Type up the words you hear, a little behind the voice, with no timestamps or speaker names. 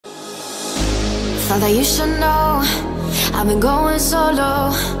Thought that you should know I've been going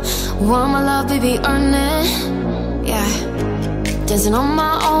solo. Want my love, baby, earn it. Yeah, dancing on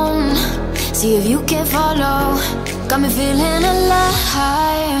my own. See if you can follow. Got me feeling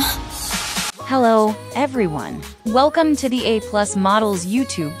alive. Hello, everyone. Welcome to the A+ Models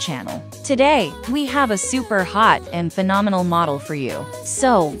YouTube channel. Today, we have a super hot and phenomenal model for you.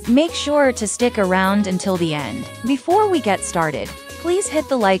 So, make sure to stick around until the end. Before we get started, please hit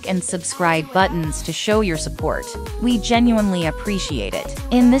the like and subscribe buttons to show your support. We genuinely appreciate it.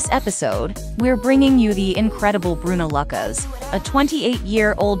 In this episode, we're bringing you the incredible Bruna Luccas, a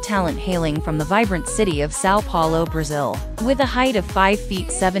 28-year-old talent hailing from the vibrant city of São Paulo, Brazil. With a height of 5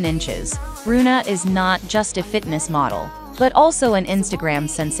 feet 7 inches, Bruna is not just a fitness model, but also an Instagram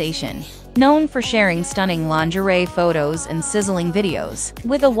sensation. Known for sharing stunning lingerie photos and sizzling videos,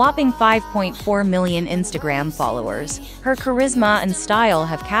 with a whopping 5.4 million Instagram followers, her charisma and style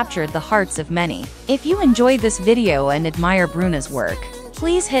have captured the hearts of many. If you enjoyed this video and admire Bruna's work,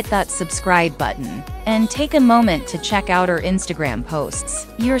 please hit that subscribe button, and take a moment to check out her Instagram posts.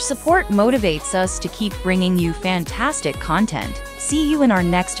 Your support motivates us to keep bringing you fantastic content. See you in our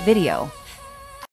next video.